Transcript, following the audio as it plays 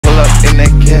in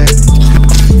that cat.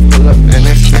 Pull up in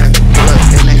that cat. Pull up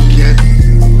in that cat.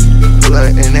 Pull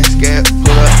up in that scat.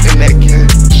 Pull up in that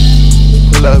cat.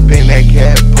 Pull up in that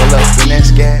cat. Pull up in that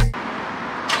scat.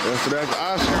 So that's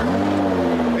Oscar.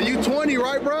 And you 20,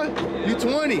 right, bro? You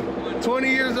 20. 20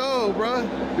 years old, bro.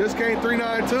 This came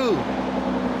 392. And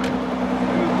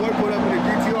this boy put up in the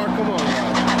GTR. Come on,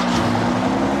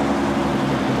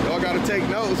 y'all gotta take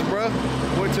notes, bro.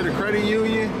 Went to the credit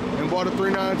union and bought a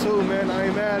 392, man. I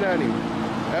ain't mad at him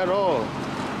at all.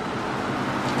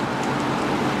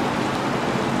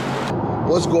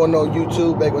 What's going on,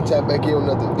 YouTube? Back on Tap back here with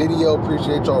another video.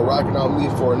 Appreciate y'all rocking out me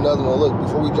for another one. Look,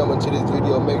 before we jump into this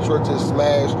video, make sure to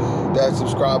smash that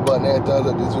subscribe button and thumbs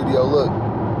up this video. Look,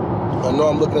 I know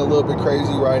I'm looking a little bit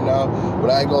crazy right now, but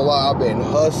I ain't gonna lie, I've been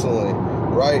hustling,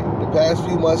 right? The past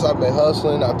few months I've been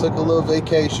hustling. I took a little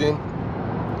vacation.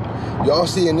 Y'all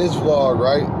see in this vlog,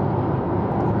 right?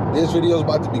 This video is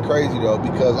about to be crazy though,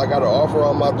 because I got an offer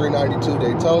on my 392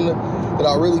 Daytona that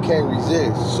I really can't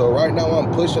resist. So right now I'm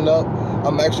pushing up.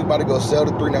 I'm actually about to go sell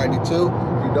the 392.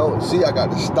 If you don't see, I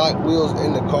got the stock wheels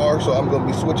in the car, so I'm gonna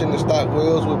be switching the stock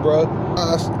wheels with bro.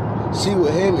 I see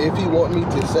with him if he want me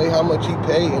to say how much he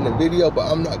paid in the video, but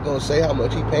I'm not gonna say how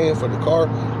much he paying for the car.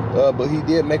 But he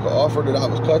did make an offer that I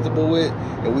was comfortable with,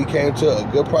 and we came to a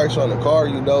good price on the car.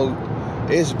 You know,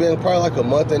 it's been probably like a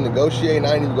month in negotiating.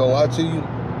 I ain't even gonna lie to you.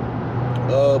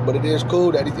 But it is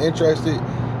cool that he's interested.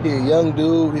 He a young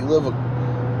dude. He live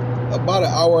about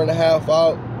an hour and a half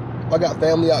out. I got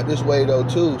family out this way though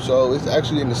too, so it's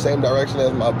actually in the same direction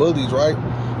as my bullies, right?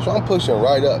 So I'm pushing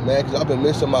right up, man, because I've been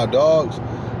missing my dogs.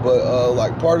 But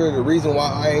like part of the reason why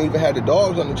I ain't even had the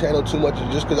dogs on the channel too much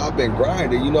is just because I've been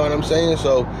grinding, you know what I'm saying?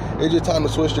 So it's just time to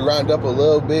switch the grind up a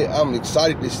little bit. I'm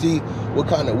excited to see what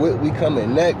kind of whip we come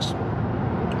in next.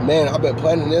 Man, I've been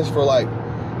planning this for like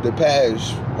the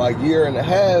past like year and a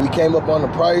half. We came up on the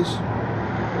price.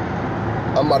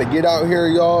 I'm about to get out here,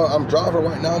 y'all. I'm driving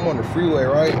right now. I'm on the freeway,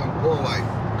 right? I'm going like,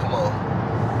 come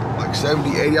on, like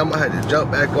 70, 80. I might have to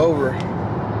jump back over,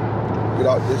 get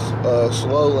out this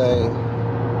slow lane.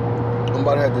 I'm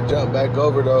about to have to jump back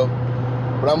over though.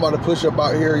 But I'm about to push up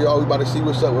out here, y'all. We about to see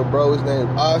what's up with bro. His name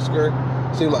is Oscar.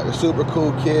 Seems like a super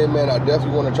cool kid, man. I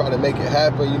definitely want to try to make it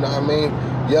happen, you know what I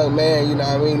mean? Young man, you know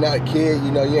what I mean? Not a kid,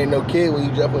 you know, you ain't no kid when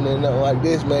you jumping in nothing like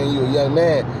this, man. You a young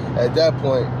man at that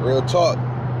point, real talk.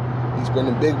 He's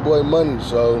spending big boy money,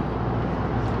 so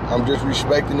I'm just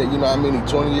respecting it, you know what I mean?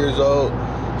 He's 20 years old,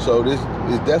 so this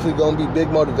is definitely gonna be big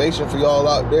motivation for y'all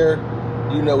out there.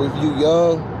 You know, if you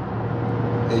young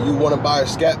and you wanna buy a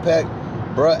Scatpack,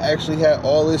 bruh actually had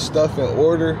all this stuff in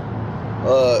order.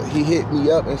 He hit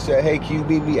me up and said, hey, can you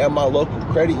meet me at my local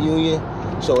credit union?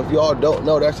 So if y'all don't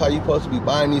know, that's how you're supposed to be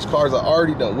buying these cars. I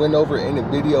already done went over it in the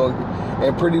video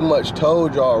and pretty much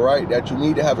told y'all, right, that you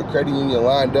need to have a credit union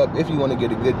lined up if you want to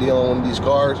get a good deal on one of these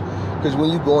cars. Because when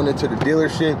you going into the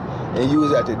dealership and you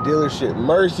was at the dealership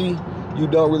mercy, you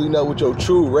don't really know what your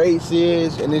true rates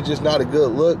is, and it's just not a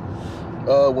good look.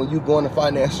 When you going to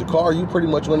finance the car, you pretty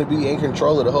much want to be in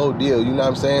control of the whole deal, you know what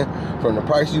I'm saying? From the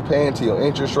price you paying to your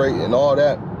interest rate and all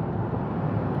that.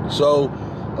 So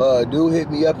dude hit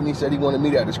me up and he said he wanted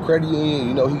me at his credit union.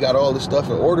 You know, he got all this stuff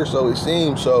in order, so it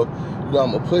seems. So, you know,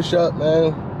 I'm gonna push up,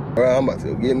 man. All right, I'm about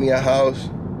to go get me a house.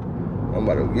 I'm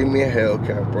about to go get me a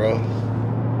Hellcat, bro.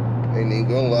 Ain't even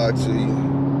gonna lie to you.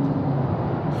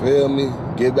 Feel me?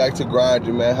 Get back to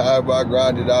grinding, man. However I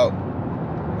grind it out.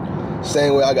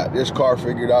 Same way I got this car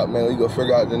figured out, man. We gonna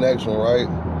figure out the next one, right?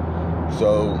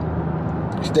 So,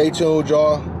 stay tuned,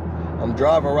 y'all. I'm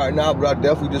driving right now, but I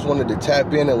definitely just wanted to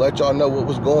tap in and let y'all know what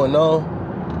was going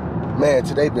on. Man,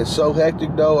 today been so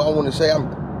hectic though. I want to say I'm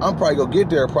probably gonna get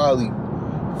there probably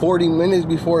 40 minutes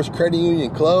before his credit union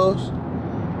closed.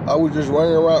 I was just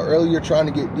running around earlier trying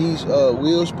to get these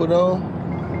wheels put on.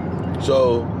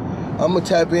 So I'm gonna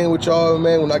tap in with y'all,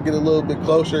 man, when I get a little bit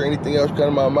closer. Anything else come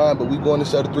to my mind, but we going to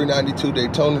sell the 392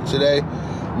 Daytona today.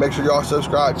 Make sure y'all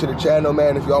subscribe to the channel,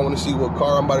 man, if y'all want to see what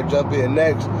car I'm about to jump in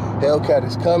next. Hellcat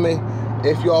is coming.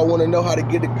 If y'all want to know how to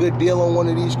get a good deal on one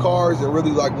of these cars and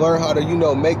really like learn how to, you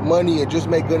know, make money and just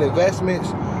make good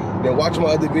investments, then watch my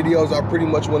other videos. I pretty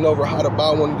much went over how to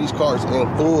buy one of these cars in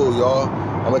full, y'all.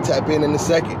 I'm gonna tap in a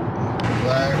second.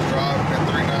 Last driving at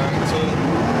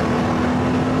 392.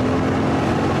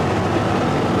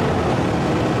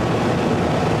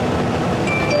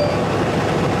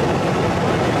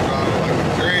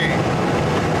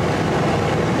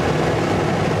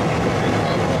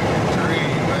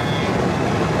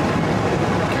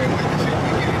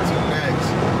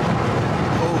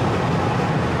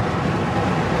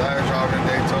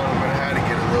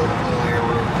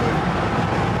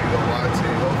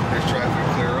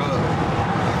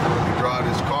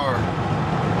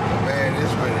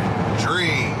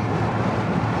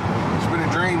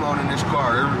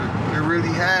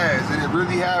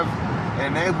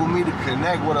 enabled me to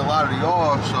connect with a lot of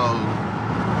y'all, so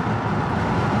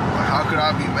like, how could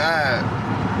I be mad?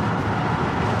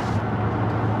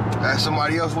 That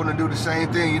somebody else want to do the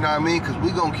same thing, you know what I mean? Because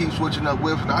we gonna keep switching up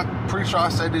whips, and I'm pretty sure I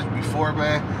said this before,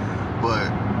 man, but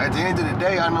at the end of the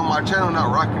day, I know my channel not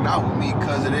rocking out with me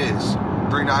because it is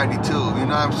 392, you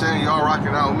know what I'm saying? Y'all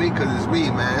rocking out with me because it's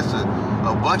me, man. It's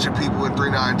a bunch of people with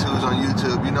 392s on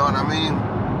YouTube, you know what I mean?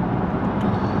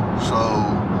 So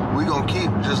we gonna keep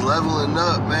just leveling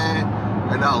up, man,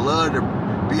 and I love to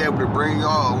be able to bring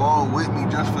y'all along with me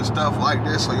just for stuff like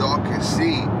this so y'all can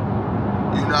see,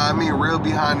 you know what I mean, real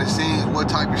behind the scenes, what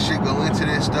type of shit go into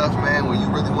this stuff, man. When you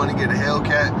really want to get a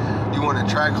Hellcat, you want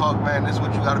a track hawk, man, this is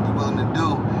what you got to be willing to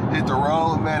do. Hit the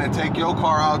road, man, and take your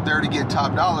car out there to get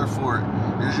top dollar for it.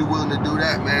 If you're willing to do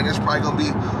that, man, it's probably going to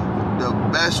be the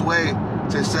best way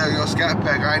to sell your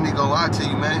Scatpack. I ain't even gonna lie to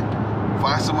you, man.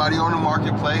 Find somebody on the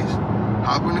marketplace,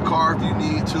 hop in the car if you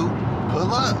need to,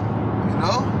 pull up, you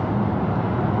know?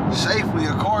 Safely,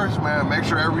 of course, man. Make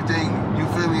sure everything, you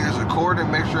feel me, is recorded.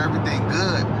 Make sure everything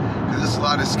good. Because there's a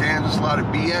lot of scams, there's a lot of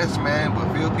BS, man.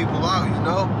 But feel people out, you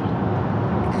know?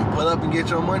 And pull up and get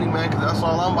your money, man. Because that's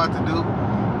all I'm about to do.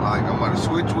 Like, I'm about to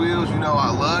switch wheels. You know,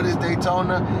 I love this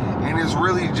Daytona. And it's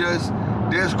really just,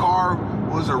 this car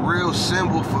was a real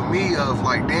symbol for me of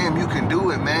like, damn, you can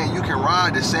do it, man. You can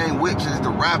ride the same whips as the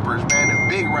rappers, man. The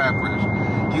big rappers.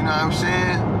 You know what I'm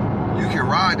saying? You can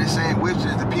ride the same whips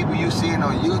as the people you seeing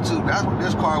on YouTube. That's what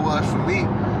this car was for me.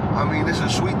 I mean, this is a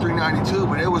sweet 392,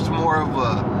 but it was more of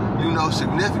a, you know,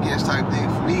 significance type thing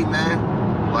for me, man.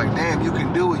 Like, damn, you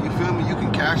can do it. You feel me? You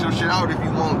can cash your shit out if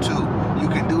you want to. You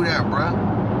can do that, bruh.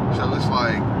 So it's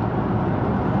like,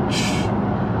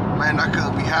 man, I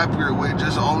couldn't be happier with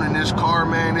just owning this car,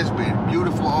 man. It's been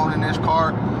beautiful owning this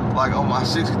car. Like, on my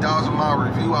 60,000 mile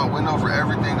review, I went over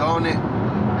everything on it.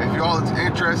 If y'all is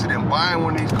interested in buying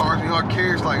one of these cars and y'all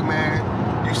curious, like, man,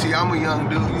 you see I'm a young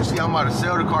dude, you see I'm about to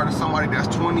sell the car to somebody that's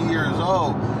 20 years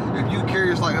old. If you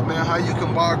curious, like, man, how you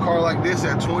can buy a car like this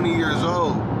at 20 years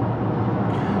old,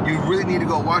 you really need to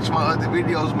go watch my other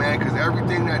videos, man, because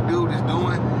everything that dude is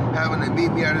doing, having to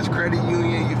meet me at his credit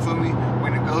union, you feel me, we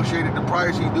negotiated the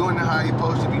price, he doing it how he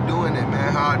supposed to be doing it,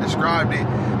 man, how I described it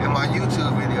in my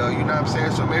YouTube video, you know what I'm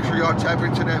saying? So make sure y'all tap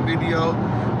into that video,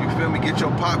 you feel me, get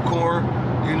your popcorn.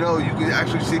 You know, you can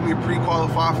actually see me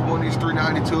pre-qualify for one of these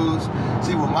 392s,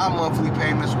 see what my monthly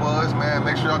payments was, man.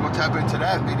 Make sure y'all go tap into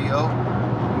that video,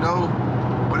 you know.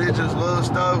 But it's just little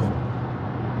stuff.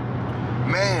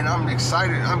 Man, I'm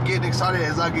excited. I'm getting excited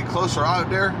as I get closer out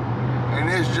there. And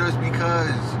it's just because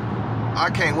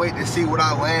I can't wait to see what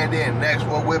I land in next,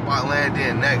 what whip I land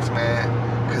in next, man.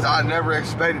 Because I never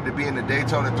expected to be in the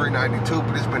Daytona 392,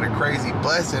 but it's been a crazy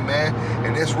blessing, man.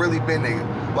 And it's really been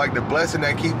like the blessing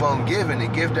that keep on giving, the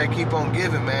gift that keep on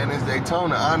giving, man, is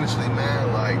Daytona, honestly,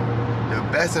 man. Like, the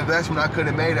best investment I could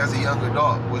have made as a young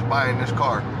adult was buying this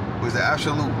car. It was the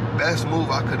absolute best move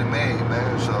I could have made,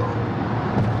 man. So,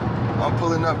 I'm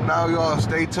pulling up now, y'all.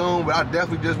 Stay tuned. But I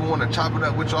definitely just want to chop it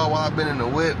up with y'all while I've been in the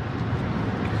whip.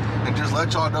 And just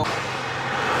let y'all know.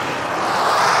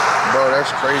 Bro,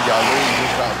 that's crazy. I literally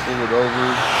just got pulled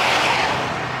over.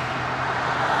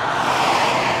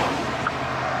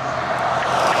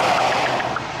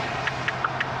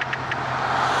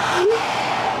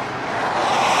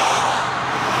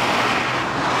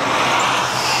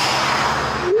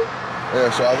 Yeah,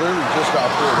 so I literally just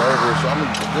got pulled over. So I'm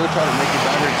still trying to make it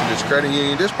down here to this credit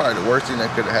union. This is probably the worst thing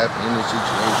that could have happened in this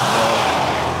situation.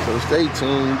 So stay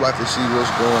tuned. We about to see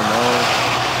what's going on.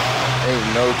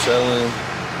 Ain't no telling.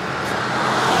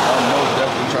 I'm most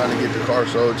definitely trying to get the car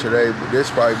sold today, but this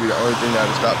probably be the only thing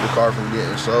that'll stop the car from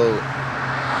getting sold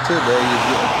today is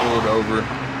getting pulled over.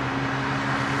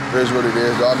 Here's what it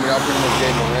is, though. I mean, I pretty much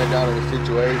gave them a rundown of the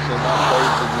situation. My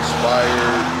plates is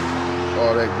expired,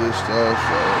 all that good stuff.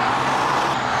 So,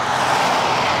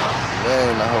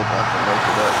 man, I hope I can make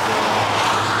it up.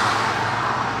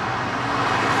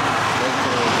 Stay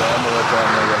tuned, bro. I'm gonna let y'all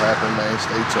know what happened, man.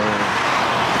 Stay tuned.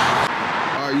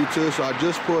 All right, YouTube. So I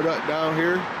just pulled up down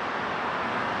here.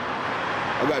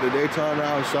 I got the Daytona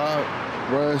outside,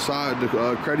 run inside the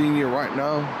credit union right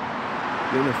now,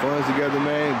 getting the funds together,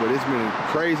 man. But it's been a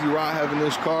crazy ride having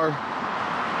this car,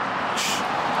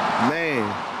 man.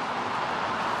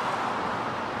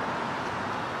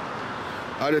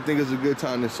 I just think it's a good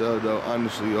time to sell, though,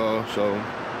 honestly, y'all. So,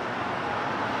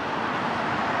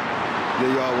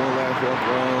 give y'all one last walk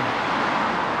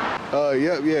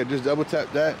around. Yeah, just double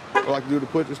tap that. I like to do the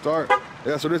push to start.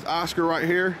 Yeah, so this Oscar right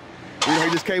here, you know, he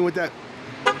just came with that.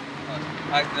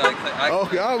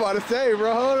 Okay, I'm about to say,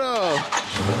 bro, hold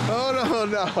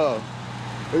on, no.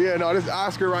 But yeah, no, this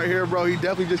Oscar right here, bro, he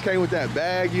definitely just came with that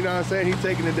bag, you know what I'm saying? He's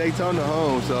taking the Daytona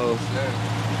home, so.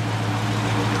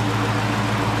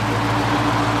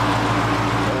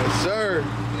 Yes, sir.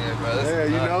 Yeah, bro. Yeah,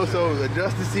 you know, so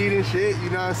adjust the seat and shit, you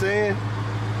know what I'm saying?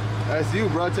 That's you,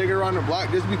 bro. Take it around the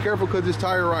block. Just be careful because this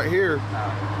tire right here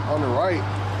on the right.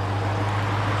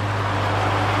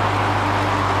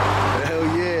 Hell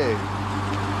yeah.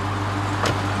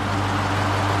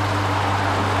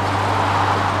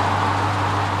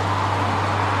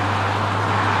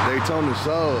 Daytona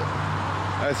sold.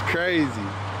 That's crazy.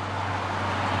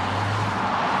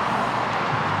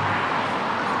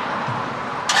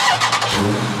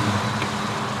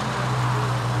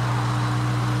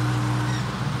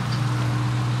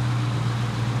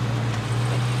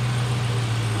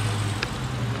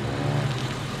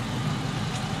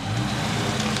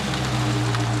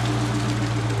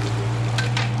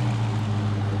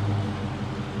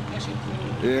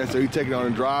 Yeah, so you take it on the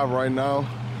drive right now.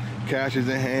 Cash is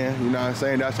in hand, you know what I'm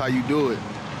saying? That's how you do it.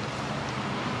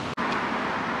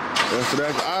 Yeah, so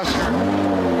that's Oscar.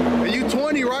 And you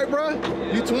 20, right, bro?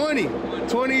 You 20.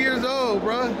 20 years old,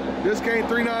 bro. This came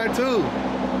 392.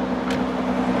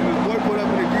 And this boy put up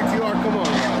in the GTR. Come on,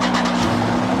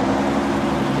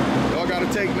 bro. Y'all gotta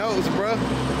take notes, bro.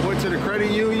 Went to the credit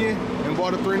union and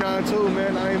bought a 392,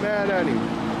 man. I ain't mad at him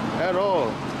at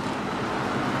all.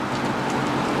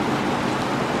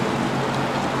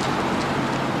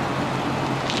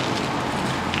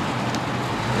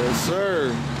 Yes,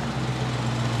 sir.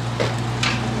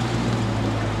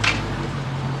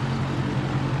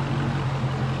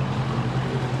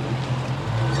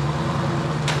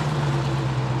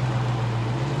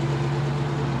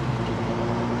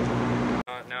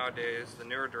 Nowadays, the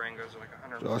newer Durangos are like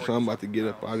 140. So I'm about to get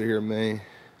up out of here, man.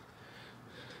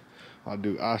 I'll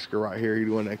do Oscar right here. He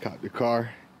the one that caught the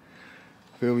car.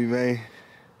 Feel me, man?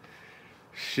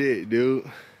 Shit, dude.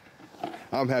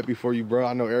 I'm happy for you, bro.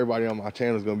 I know everybody on my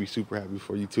channel is gonna be super happy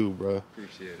for you too, bro.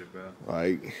 Appreciate it, bro.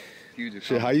 Like, huge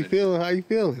shit, how you feeling? How you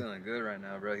feeling? Feeling good right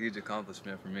now, bro. Huge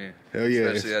accomplishment for me. Hell yeah.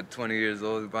 Especially at 20 years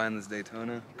old, buying this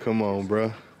Daytona. Come on,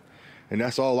 bro. And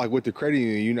that's all like with the credit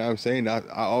union, you know what I'm saying? I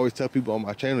always tell people on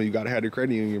my channel, you gotta have the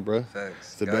credit union, bro. Facts.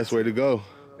 It's the best way to go.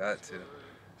 Got to.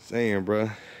 Saying, bro.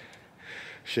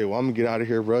 Shit, well, I'm gonna get out of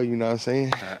here, bro. You know what I'm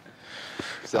saying?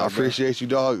 I appreciate you,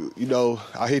 dog. You know,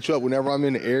 I hit you up whenever I'm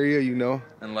in the area, you know.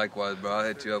 And likewise, bro. I'll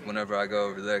hit you up whenever I go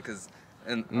over there, because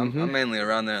I'm mainly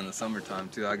around there in the summertime,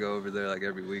 too. I go over there, like,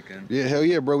 every weekend. Yeah, hell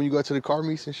yeah, bro. When you go to the car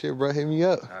meets and shit, bro, hit me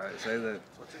up. All right, say that.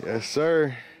 Yes,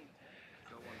 sir.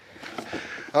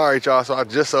 All right, y'all. So I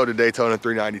just sold the Daytona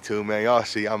 392, man. Y'all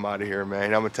see, I'm out of here,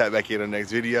 man. I'm going to tap back in the next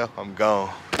video. I'm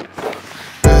gone.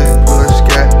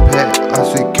 Scatpack, I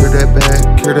secure that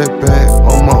bag,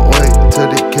 on my way to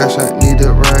the cash. I need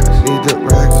the racks,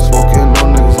 Smoking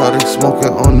on niggas, how they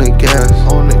smoking on the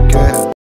gas,